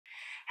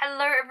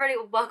Hello everybody,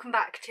 welcome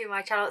back to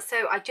my channel.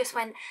 So I just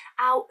went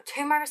out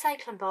to my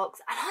recycling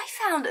box and I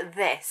found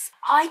this.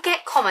 I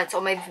get comments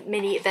on my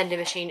mini vending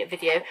machine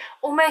video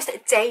almost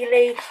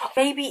daily,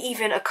 maybe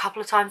even a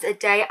couple of times a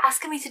day,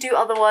 asking me to do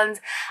other ones.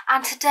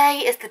 And today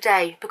is the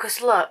day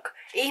because look,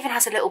 it even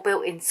has a little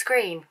built-in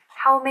screen.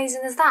 How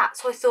amazing is that?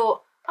 So I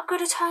thought, I'm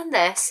going to turn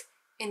this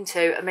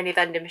into a mini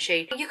vending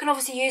machine. You can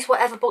obviously use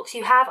whatever box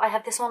you have. I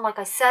have this one, like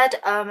I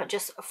said,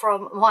 just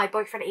from my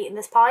boyfriend eating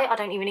this pie. I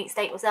don't even eat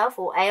steak myself,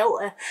 or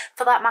ale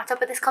for that matter,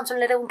 but this comes from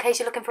Lidl in case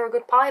you're looking for a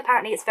good pie.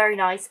 Apparently it's very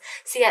nice.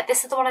 So yeah,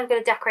 this is the one I'm going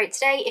to decorate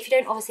today. If you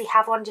don't obviously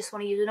have one, just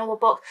want to use a normal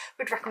box,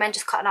 would recommend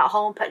just cutting out a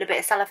hole and putting a bit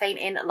of cellophane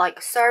in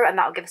like so, and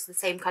that will give us the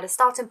same kind of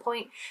starting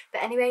point.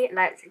 But anyway,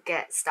 let's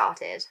get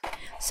started.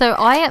 So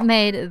I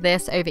made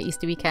this over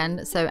Easter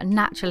weekend, so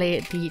naturally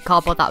the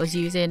cardboard that I was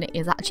using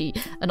is actually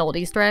an old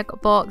Easter egg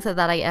box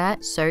that I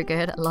ate. So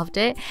good, loved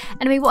it.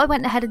 Anyway, what I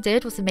went ahead and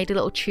did was I made a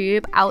little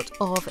tube out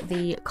of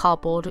the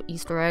cardboard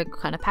Easter egg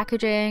kind of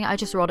packaging. I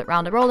just rolled it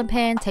around a rolling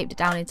pin, taped it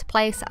down into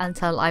place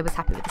until I was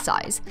happy with the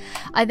size.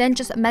 I then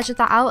just measured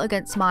that out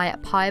against my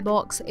pie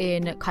box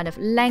in kind of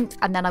length,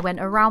 and then I went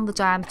around the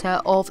diameter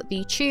of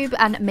the tube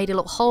and made a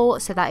little hole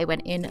so that it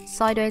went in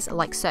sideways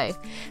like so.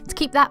 To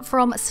keep that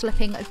from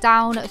slipping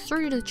down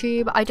through the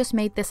tube, I just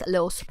made this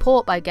little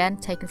support by again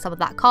taking some of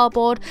that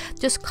cardboard,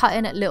 just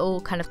cutting little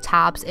kind of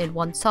tabs in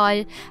one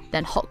side,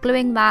 then hot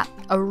gluing that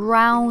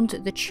around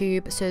the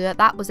tube so that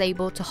that was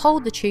able to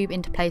hold the tube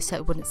into place so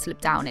it wouldn't slip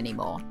down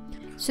anymore.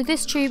 So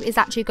this tube is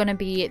actually going to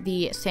be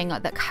the thing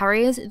that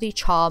carries the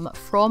charm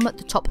from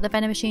the top of the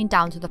vending machine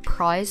down to the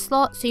prize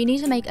slot. So you need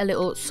to make a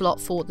little slot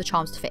for the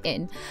charms to fit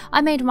in. I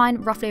made mine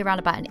roughly around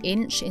about an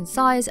inch in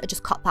size. I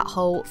just cut that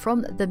hole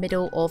from the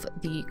middle of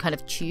the kind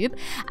of tube,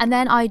 and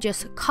then I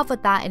just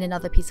covered that in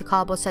another piece of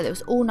cardboard so that it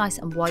was all nice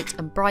and white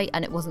and bright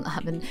and it wasn't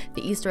having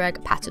the Easter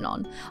egg pattern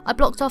on. I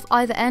blocked off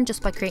either end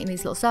just by creating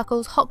these little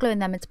circles, hot gluing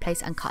them into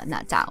place and cutting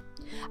that down.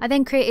 I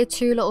then created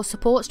two little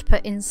supports to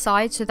put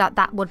inside so that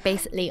that would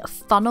basically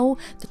funnel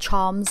the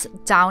charms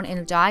down in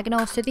a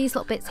diagonal. So these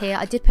little bits here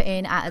I did put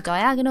in at a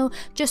diagonal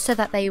just so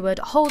that they would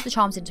hold the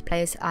charms into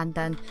place, and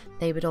then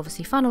they would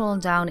obviously funnel on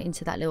down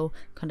into that little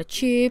kind of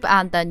tube,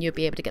 and then you'll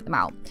be able to get them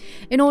out.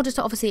 In order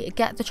to obviously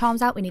get the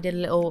charms out, we needed a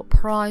little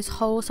prize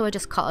hole, so I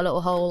just cut a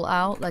little hole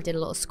out. I did a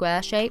little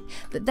square shape,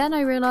 but then I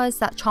realized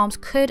that charms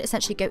could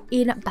essentially go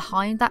in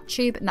behind that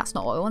tube, and that's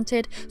not what I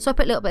wanted, so I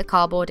put a little bit of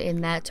cardboard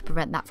in there to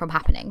prevent that from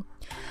happening.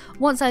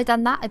 Once I had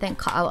done that, I then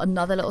cut out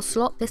another little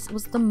slot. This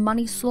was the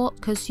money slot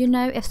because, you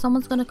know, if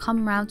someone's going to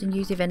come around and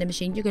use your vending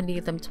machine, you're going to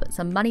need them to put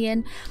some money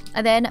in.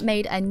 I then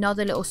made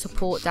another little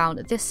support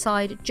down this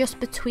side just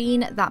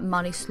between that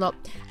money slot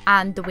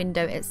and the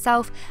window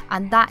itself,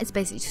 and that is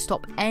basically to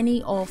stop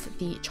any of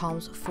the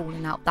charms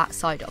falling out that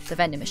side of the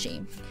vending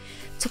machine.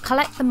 To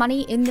collect the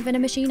money in the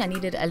vending machine, I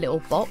needed a little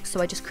box, so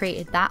I just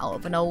created that out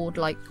of an old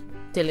like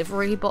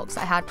delivery box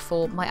I had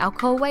for my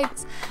alcohol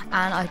weights,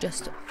 and I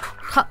just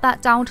cut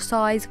that down to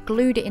size,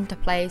 glued it into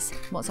place.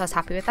 Once I was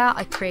happy with that,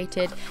 I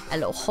created a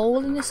little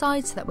hole in the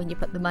side so that when you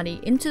put the money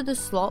into the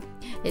slot,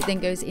 it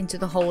then goes into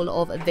the hole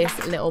of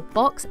this little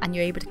box and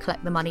you're able to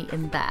collect the money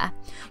in there.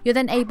 You're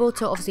then able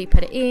to obviously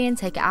put it in,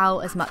 take it out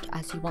as much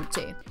as you want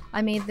to.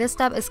 I mean, this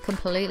step is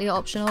completely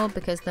optional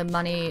because the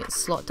money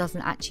slot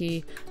doesn't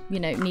actually, you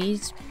know,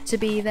 need to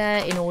be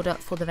there in order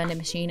for the vending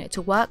machine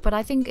to work, but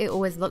I think it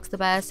always looks the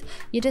best.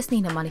 You just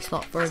need a money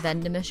slot for a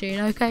vending machine,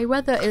 okay?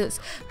 Whether it's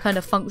kind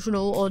of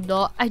functional or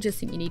not, I just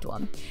think you need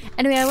one.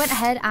 Anyway, I went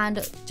ahead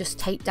and just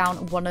taped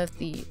down one of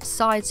the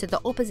sides, so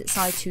the opposite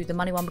side to the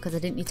money one, because I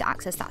didn't need to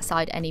access that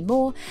side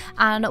anymore.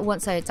 And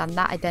once I had done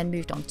that, I then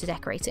moved on to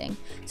decorating.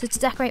 So to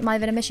decorate my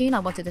vending machine, I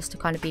wanted this to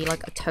kind of be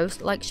like a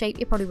toast-like shape.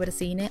 You probably would have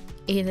seen it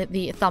in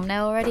the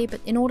thumbnail already,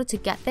 but in order to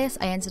get this,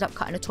 I ended up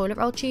cutting a toilet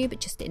roll tube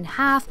just in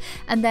half,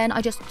 and then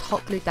I just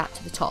hot glued that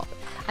to the top.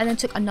 I then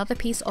took another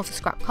piece of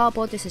scrap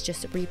cardboard. This is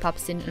just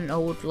repurposing an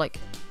old like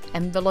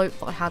envelope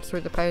that I had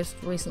through the post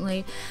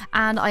recently,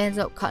 and I ended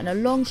up cutting a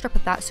long strip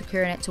of that,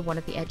 securing it to one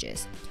of the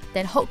edges.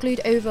 Then hot glued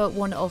over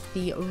one of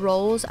the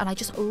rolls, and I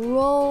just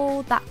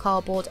rolled that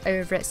cardboard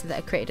over it so that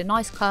it created a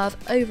nice curve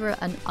over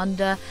and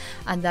under,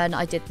 and then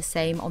I did the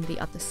same on the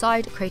other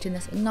side, creating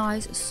this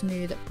nice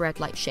smooth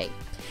bread-like shape.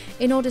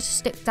 In order to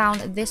stick down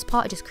this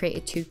part, I just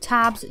created two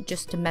tabs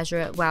just to measure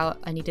it where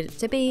I needed it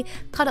to be,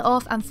 cut it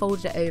off and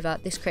folded it over.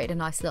 This created a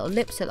nice little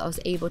lip so that I was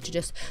able to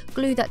just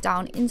glue that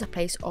down into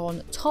place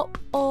on top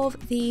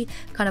of the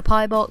kind of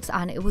pie box,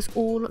 and it was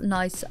all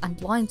nice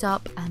and lined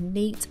up and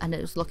neat, and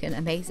it was looking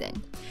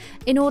amazing.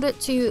 In order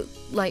to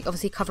like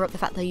obviously cover up the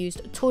fact that I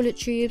used toilet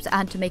tubes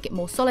and to make it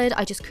more solid,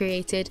 I just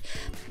created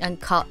and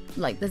cut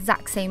like the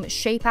exact same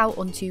shape out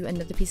onto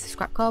another piece of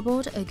scrap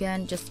cardboard.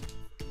 Again, just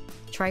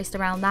traced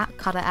around that,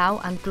 cut it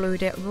out and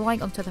glued it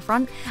right onto the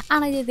front,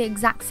 and I did the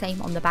exact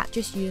same on the back,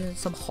 just using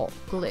some hot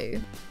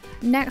glue.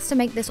 Next, to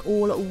make this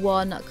all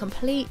one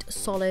complete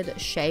solid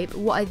shape,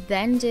 what I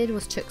then did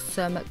was took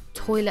some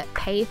toilet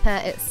paper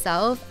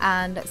itself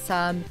and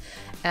some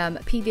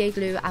PVA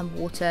glue and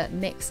water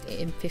mixed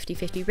in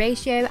 50-50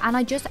 ratio, and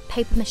I just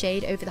paper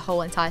mache'd over the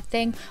whole entire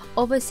thing,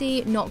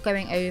 obviously not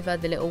going over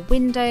the little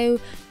window,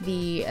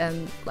 the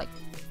like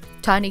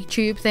tiny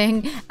tube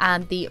thing,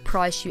 and the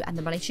prize chute and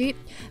the money chute,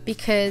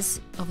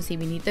 because obviously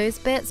we need those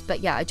bits.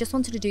 But yeah, I just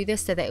wanted to do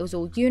this so that it was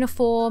all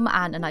uniform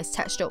and a nice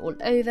texture all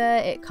over.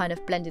 It kind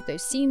of blended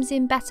those seams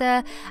in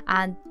better,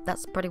 and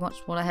that's pretty much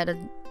what I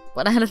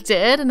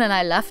did, and then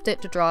I left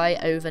it to dry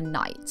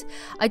overnight.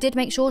 I did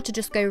make sure to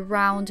just go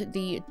round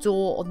the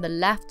door on the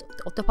left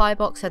of the pie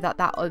box so that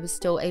I was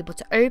still able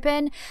to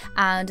open,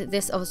 and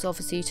this was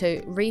obviously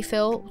to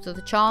refill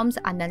the charms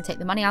and then take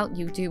the money out.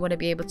 You do want to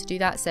be able to do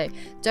that, so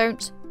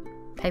don't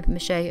paper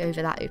mache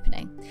over that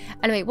opening.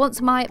 Anyway,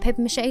 once my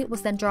paper mache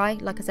was then dry,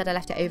 like I said, I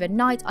left it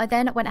overnight. I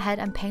then went ahead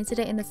and painted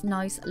it in this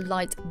nice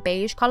light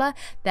beige color,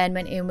 then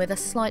went in with a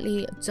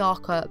slightly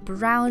darker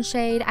brown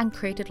shade and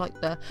created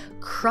like the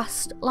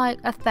crust like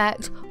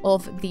effect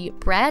of the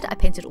bread. I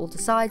painted all the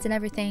sides and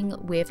everything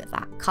with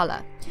that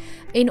color.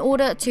 In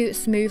order to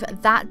smooth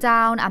that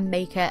down and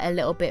make it a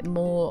little bit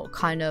more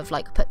kind of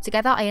like put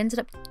together, I ended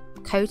up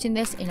coating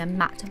this in a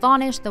matte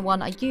varnish. The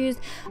one I used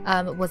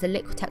was a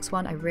Liquitex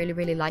one. I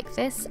really like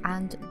this,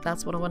 and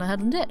that's what I went ahead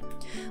and did.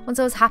 Once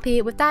I was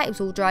happy with that, it was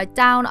all dried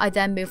down, I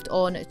then moved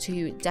on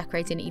to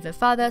decorating even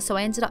further. So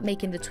I ended up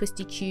making the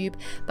twisty tube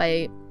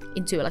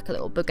into like a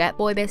little baguette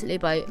boy, basically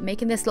by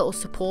making this little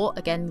support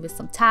again with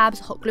some tabs,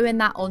 hot gluing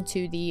that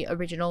onto the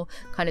original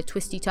kind of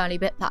twisty turny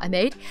bit that I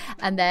made,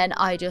 and then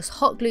I just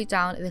hot glued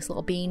down this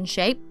little bean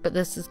shape, but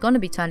this is going to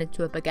be turned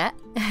into a baguette.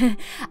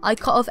 I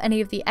cut off any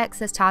of the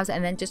excess tabs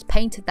and then just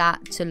painted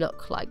that to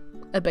look like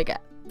a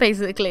baguette.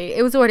 Basically,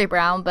 it was already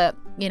brown, but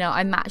you know,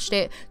 I matched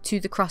it to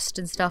the crust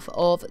and stuff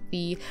of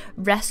the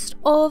rest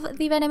of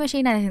the vending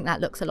machine, and I think that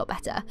looks a lot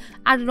better.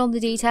 Added on the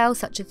details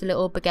such as the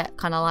little baguette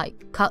kind of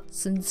like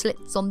cuts and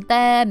slits on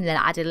them, and then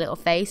added a little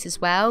face as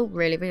well.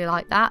 Really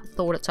like that.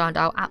 Thought it turned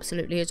out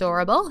absolutely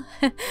adorable.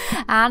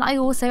 And I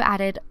also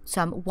added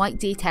some white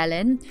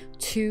detailing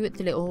to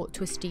the little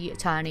twisty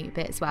turny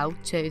bit as well,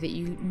 so that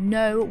you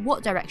know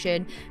what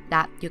direction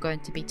that you're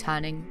going to be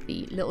turning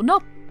the little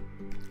knob.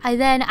 I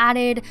then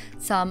added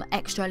some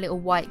extra little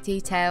white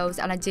details,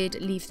 and I did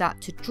leave that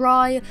to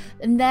dry,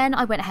 and then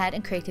I went ahead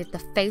and created the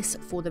face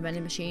for the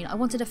vending machine. I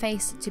wanted a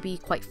face to be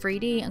quite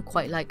 3D and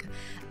quite like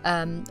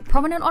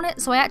prominent on it,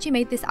 so I actually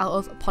made this out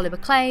of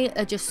polymer clay.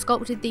 I just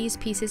sculpted these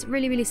pieces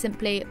really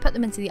simply, put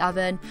them into the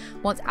oven.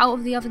 Once out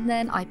of the oven,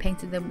 then I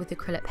painted them with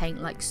acrylic paint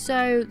like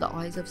so, the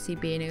eyes obviously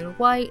being in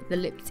white, the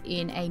lips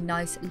in a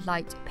nice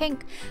light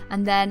pink,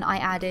 and then I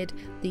added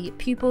the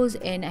pupils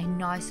in a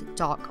nice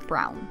dark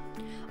brown.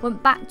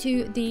 Went back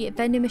to the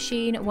vending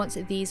machine once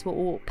these were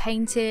all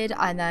painted,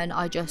 and then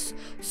I just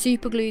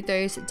super glued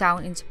those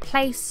down into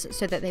place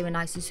so that they were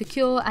nice and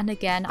secure, and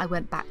again I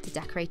went back to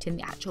decorating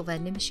the actual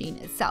vending machine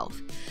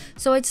itself.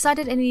 So I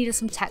decided I needed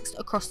some text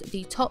across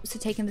the top, so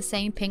taking the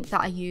same pink that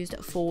I used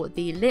for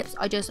the lips,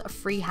 I just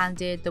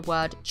freehanded the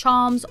word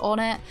charms on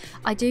it.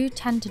 I do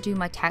tend to do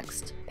my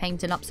text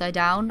painting upside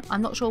down.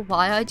 I'm not sure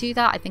why I do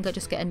that. I think I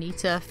just get a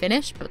neater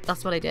finish, but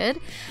that's what I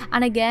did.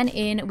 And again,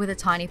 in with a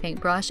tiny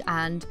paintbrush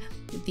and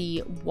the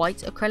white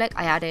acrylic,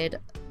 I added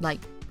like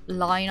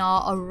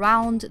liner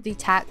around the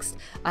text.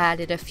 I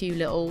added a few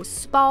little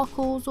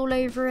sparkles all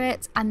over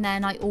it, and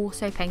then I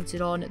also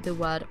painted on the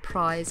word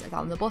prize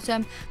down the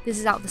bottom. This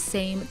is out the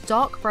same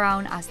dark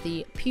brown as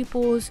the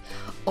pupils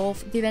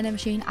of the vending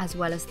machine, as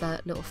well as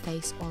the little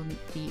face on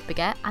the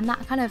baguette, and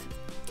that kind of,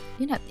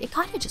 you know, it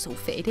kind of just all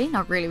fitted in.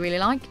 I really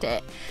liked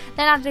it.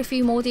 Then added a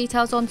few more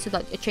details on, so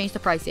that I changed the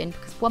pricing,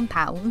 because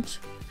 £1,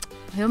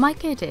 who am I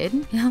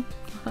kidding?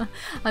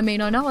 I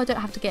mean, I know I don't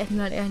have to get any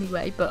money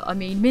anyway, but I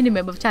mean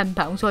minimum of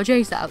 £10, so I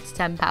changed that out to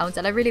 £10,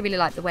 and I really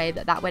like the way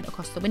that that went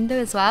across the window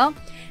as well.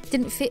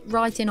 Didn't fit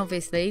right in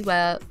obviously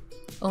where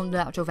on the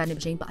actual vending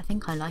machine, but I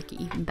think I like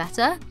it even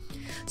better.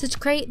 So to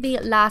create the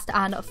last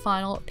and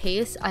final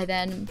piece, I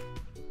then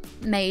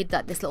made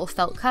this little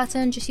felt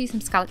curtain. Just used some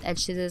scalloped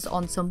edge scissors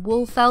on some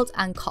wool felt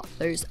and cut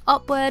those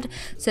upward,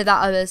 so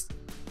that I was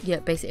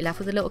basically left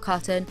with a little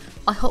curtain.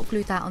 I hot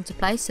glued that onto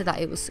place so that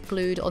it was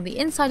glued on the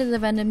inside of the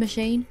vending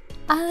machine,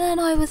 and then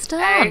I was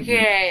done.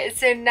 Okay,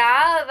 so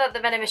now that the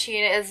vending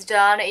machine is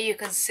done, you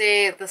can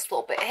see this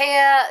little bit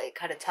here, it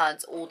kind of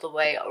turns all the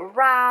way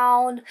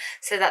around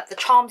so that the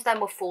charms then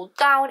will fall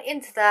down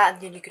into there,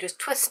 and then you could just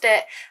twist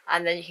it,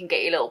 and then you can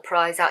get your little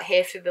prize out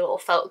here through the little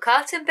felt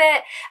curtain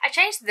bit. I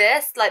changed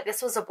this, like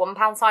this was a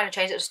 £1 sign, I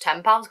changed it to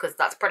 £10 because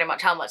that's pretty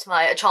much how much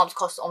my charms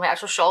cost on my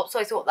actual shop, so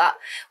I thought that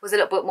was a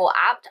little bit more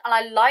apt. And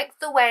I liked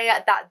the way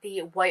that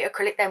the white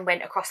acrylic then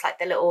went across like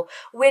the little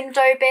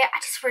window bit. I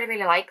just really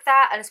like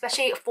that, and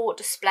especially for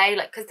display,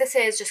 like because this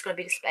is just going to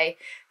be display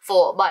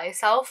for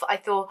myself, I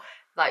thought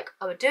Like,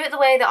 I would do it the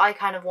way that I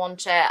kind of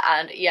want it,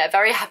 and yeah,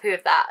 very happy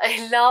with that.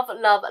 I love,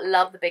 love,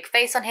 love the big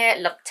face on here,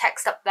 love the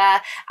text up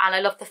there, and I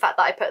love the fact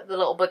that I put the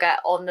little baguette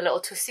on the little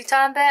twisty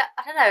turn bit.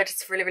 I don't know, I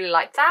just really, really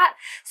like that.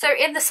 So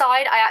in the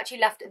side, I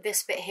actually left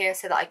this bit here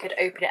so that I could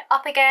open it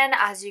up again,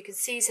 as you can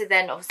see, so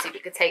then obviously we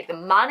could take the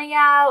money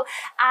out,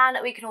 and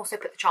we can also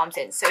put the charms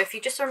in. So if you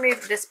just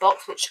remove this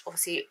box, which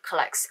obviously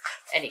collects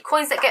any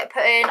coins that get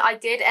put in, I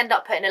did end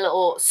up putting a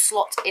little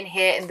slot in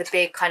here in the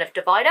big kind of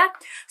divider,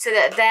 so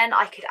that then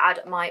I could add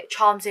my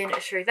charms in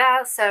through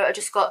there. So I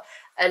just got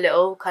a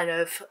little kind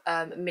of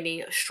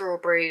mini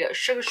strawberry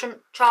sugar shrimp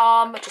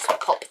charm, just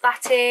pop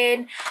that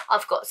in.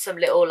 I've got some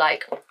little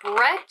like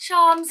bread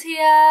charms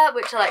here,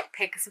 which are like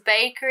Pig's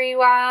Bakery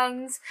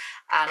ones,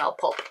 and I'll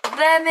pop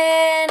them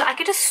in. I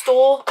could just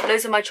store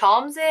loads of my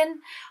charms in.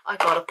 I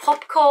got a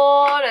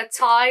popcorn, a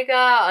tiger,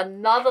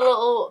 another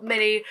little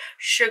mini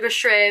sugar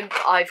shrimp.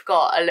 I've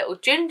got a little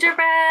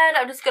gingerbread.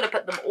 I'm just going to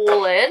put them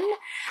all in. And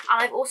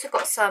I've also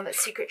got some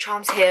secret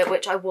charms here,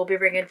 which I will be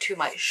bringing to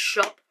my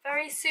shop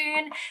very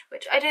soon,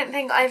 which I don't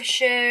think I've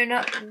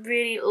shown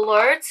really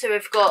loads. So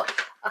we've got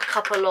a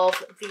couple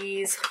of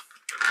these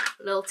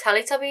little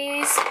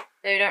Teletubbies.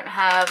 They don't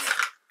have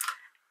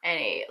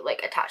any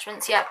like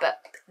attachments yet, but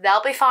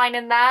they'll be fine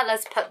in there.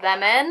 Let's put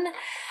them in.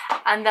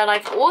 And then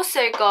I've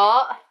also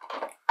got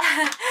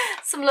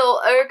some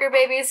little ogre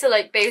babies, so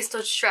like based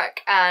on Shrek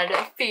and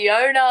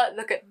Fiona.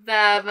 Look at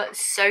them,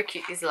 so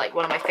cute. These are like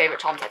one of my favorite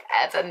charms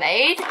I've ever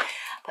made.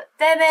 Put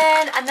them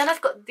in. And then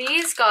I've got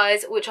these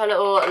guys, which are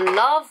little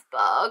love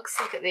bugs.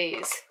 Look at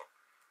these.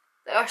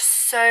 They are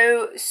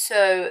so,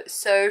 so,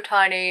 so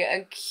tiny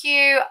and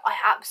cute. I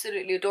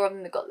absolutely adore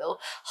them. They've got little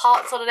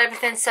hearts on and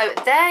everything, so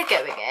they're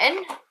going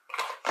in.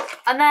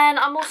 And then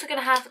I'm also going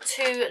to have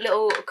two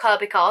little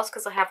Kirby cars,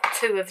 because I have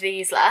two of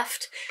these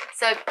left.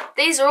 So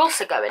these are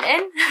also going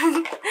in.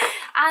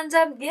 And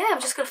yeah, I'm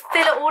just going to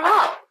fill it all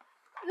up.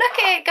 Look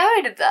at it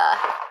going in there.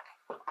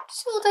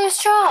 Just all those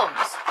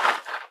charms.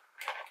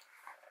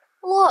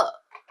 Look,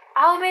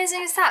 how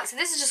amazing is that? So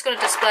this is just going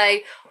to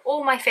display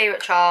all my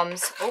favourite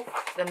charms, oh,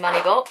 the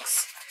money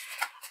box,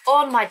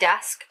 on my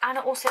desk, and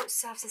it also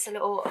serves as a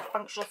little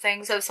functional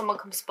thing. So if someone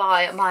comes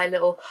by my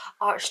little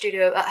art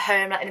studio at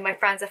home, like any of my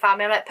friends or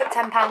family, I'm like, put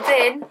 £10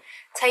 in,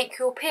 take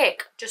your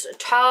pick, just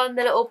turn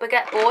the little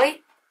baguette boy,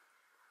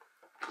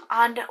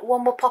 and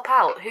one will pop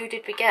out. Who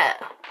did we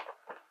get?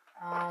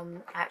 I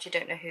actually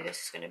don't know who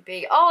this is going to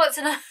be. Oh, it's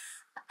an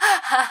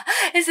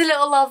it's a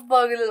little love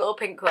bug, a little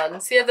pink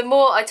one. So yeah, the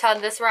more I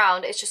turn this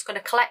around, it's just going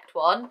to collect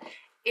one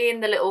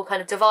in the little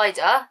kind of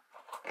divider,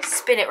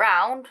 spin it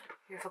round.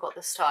 Who have I got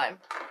this time?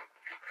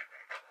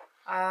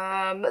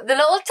 The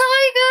little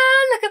tiger.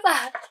 Look at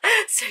that.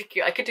 So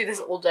cute. I could do this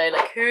all day.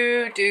 Like,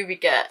 who do we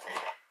get?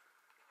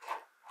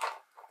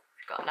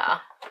 Got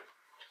now.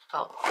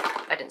 Oh,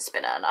 I didn't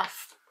spin it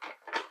enough.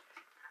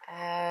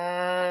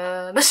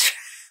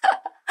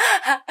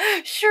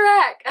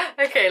 Shrek.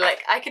 Okay,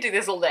 like I could do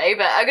this all day,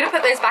 but I'm gonna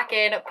put those back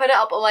in, put it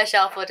up on my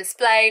shelf for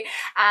display,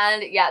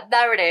 and yeah,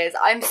 there it is.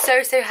 I'm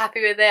so, so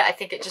happy with it. I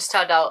think it just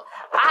turned out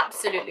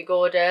absolutely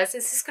gorgeous.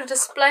 It's just gonna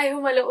display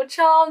all my little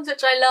charms,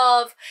 which I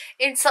love,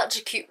 in such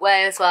a cute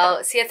way as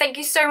well. So yeah, thank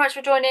you so much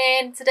for joining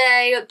in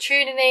today, or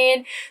tuning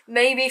in.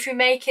 Maybe if you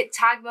make it,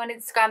 tag me on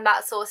Instagram,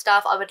 that sort of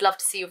stuff. I would love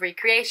to see your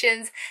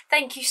recreations.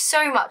 Thank you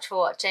so much for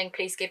watching.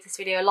 Please give this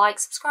video a like,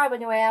 subscribe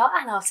on your way out,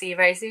 and I'll see you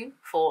very soon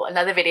for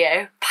another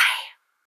video. Bye.